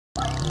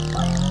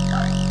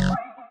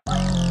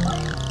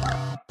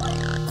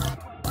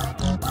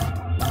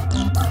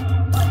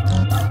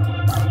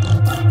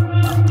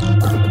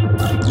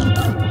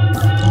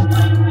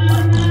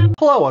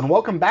Hello and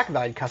welcome back,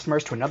 valued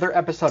customers, to another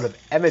episode of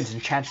Evan's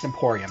Enchanted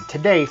Emporium.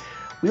 Today,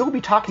 we will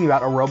be talking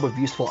about a robe of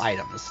useful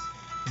items.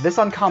 This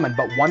uncommon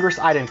but wondrous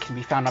item can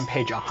be found on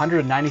page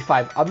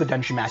 195 of the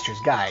Dungeon Master's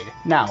Guide.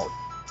 Now,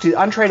 to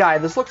the untrained eye,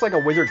 this looks like a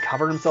wizard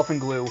covered himself in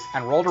glue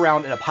and rolled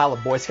around in a pile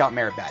of Boy Scout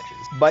merit badges.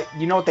 But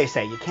you know what they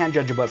say, you can't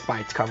judge a book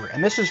by its cover,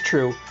 and this is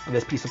true of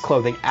this piece of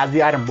clothing, as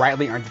the item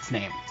rightly earns its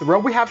name. The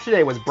robe we have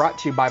today was brought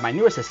to you by my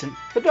new assistant,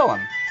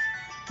 Fidelum.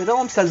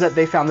 Fidelum says that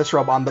they found this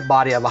robe on the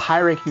body of a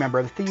high-ranking member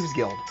of the Thieves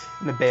Guild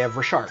in the Bay of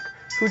Rashark,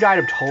 who died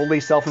of totally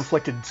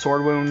self-inflicted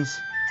sword wounds,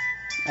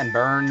 and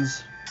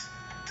burns,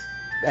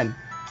 and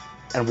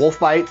wolf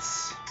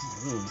bites.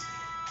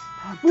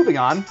 Moving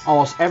on,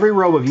 almost every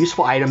robe of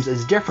useful items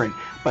is different,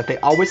 but they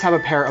always have a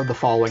pair of the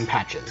following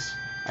patches: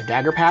 a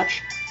dagger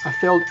patch, a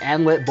filled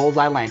and lit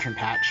bullseye lantern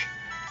patch,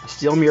 a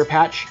steel mirror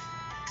patch,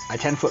 a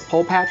 10-foot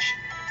pole patch,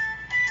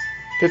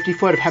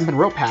 50-foot of hempen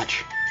rope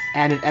patch,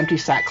 and an empty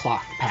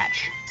sackcloth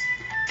patch.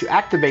 To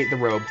activate the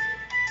robe,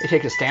 it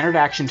takes a standard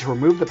action to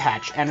remove the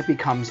patch and it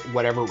becomes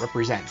whatever it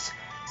represents.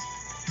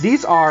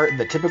 These are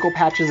the typical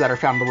patches that are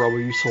found in the robe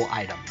of useful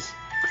items,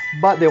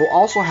 but they will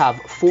also have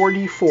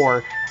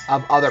 4d4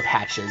 of other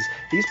patches.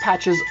 These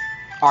patches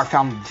are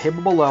found on the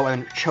table below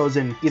and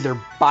chosen either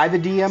by the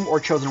DM or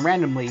chosen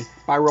randomly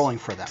by rolling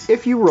for them.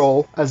 If you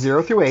roll a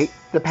 0 through 8,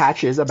 the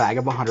patch is a bag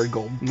of 100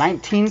 gold.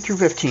 19 through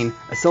 15,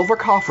 a silver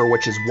coffer,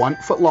 which is 1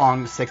 foot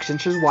long, 6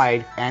 inches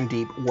wide, and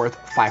deep, worth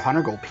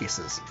 500 gold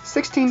pieces.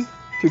 16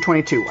 through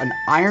 22, an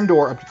iron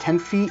door up to 10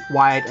 feet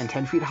wide and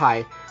 10 feet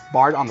high,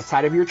 barred on the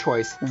side of your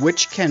choice,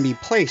 which can be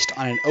placed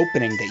on an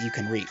opening that you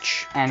can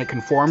reach, and it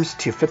conforms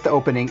to fit the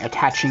opening,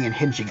 attaching and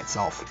hinging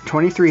itself.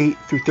 23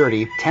 through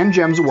 30, 10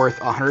 gems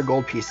worth 100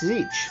 gold pieces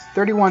each.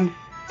 31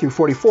 through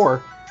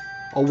 44,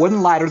 a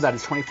wooden ladder that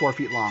is 24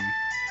 feet long.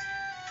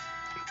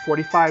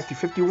 45 through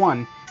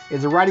 51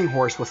 is a riding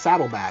horse with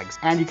saddlebags,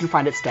 and you can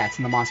find its stats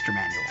in the monster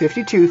manual.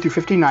 52 through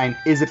 59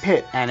 is a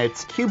pit, and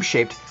it's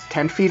cube-shaped,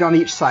 10 feet on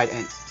each side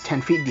and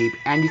 10 feet deep,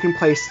 and you can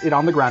place it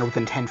on the ground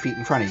within 10 feet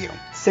in front of you.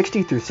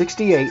 60 through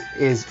 68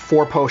 is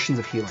 4 potions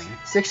of healing.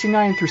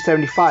 69 through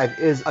 75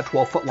 is a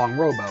 12-foot long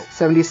rowboat.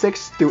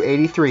 76 through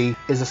 83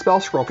 is a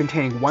spell scroll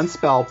containing 1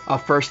 spell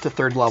of 1st to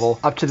 3rd level,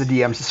 up to the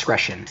DM's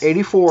discretion.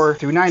 84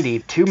 through 90,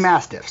 2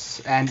 mastiffs,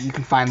 and you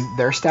can find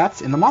their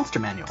stats in the monster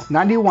manual.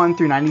 91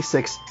 through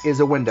 96 is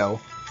a window,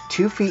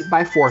 2 feet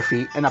by 4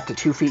 feet and up to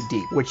 2 feet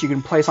deep, which you can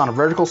place on a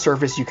vertical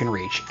surface you can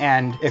reach.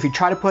 And if you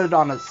try to put it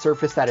on a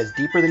surface that is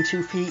deeper than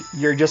 2 feet,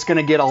 you're just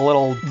gonna get a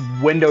little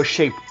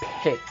window-shaped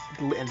pit,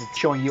 and it's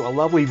showing you a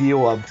lovely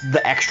view of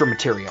the extra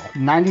material.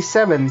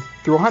 97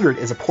 through 100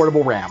 is a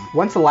portable ram.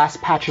 Once the last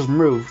patch is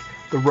removed,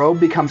 the robe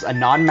becomes a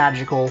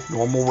non-magical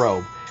normal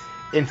robe.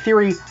 In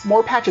theory,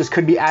 more patches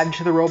could be added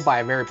to the robe by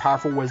a very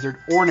powerful wizard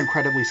or an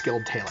incredibly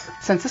skilled tailor.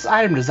 Since this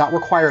item does not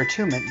require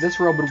attunement, this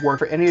robe would work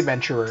for any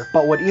adventurer,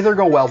 but would either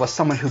go well with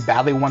someone who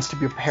badly wants to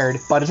be prepared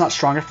but is not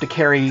strong enough to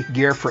carry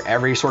gear for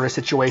every sort of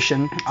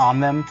situation on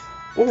them,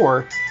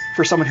 or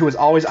for someone who is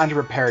always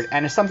underprepared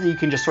and is something you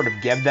can just sort of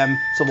give them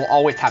so they'll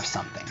always have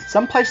something.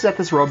 Some places that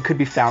this robe could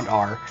be found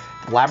are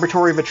the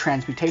laboratory of a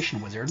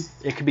transmutation wizard.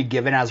 It could be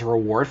given as a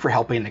reward for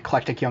helping an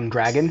eclectic young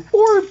dragon,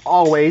 or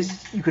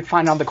always you could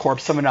find on the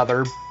corpse of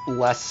another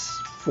less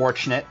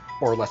fortunate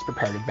or less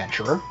prepared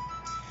adventurer.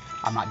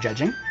 I'm not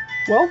judging.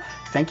 Well,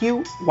 thank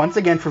you once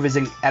again for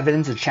visiting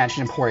Evan's Enchanted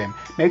Emporium.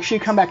 Make sure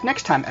you come back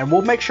next time and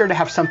we'll make sure to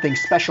have something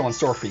special in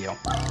store for you.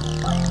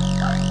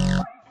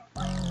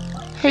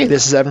 Hey,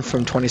 this is Evan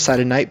from 20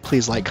 Sided Night.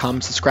 Please like,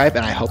 comment, subscribe,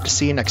 and I hope to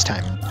see you next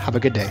time. Have a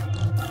good day.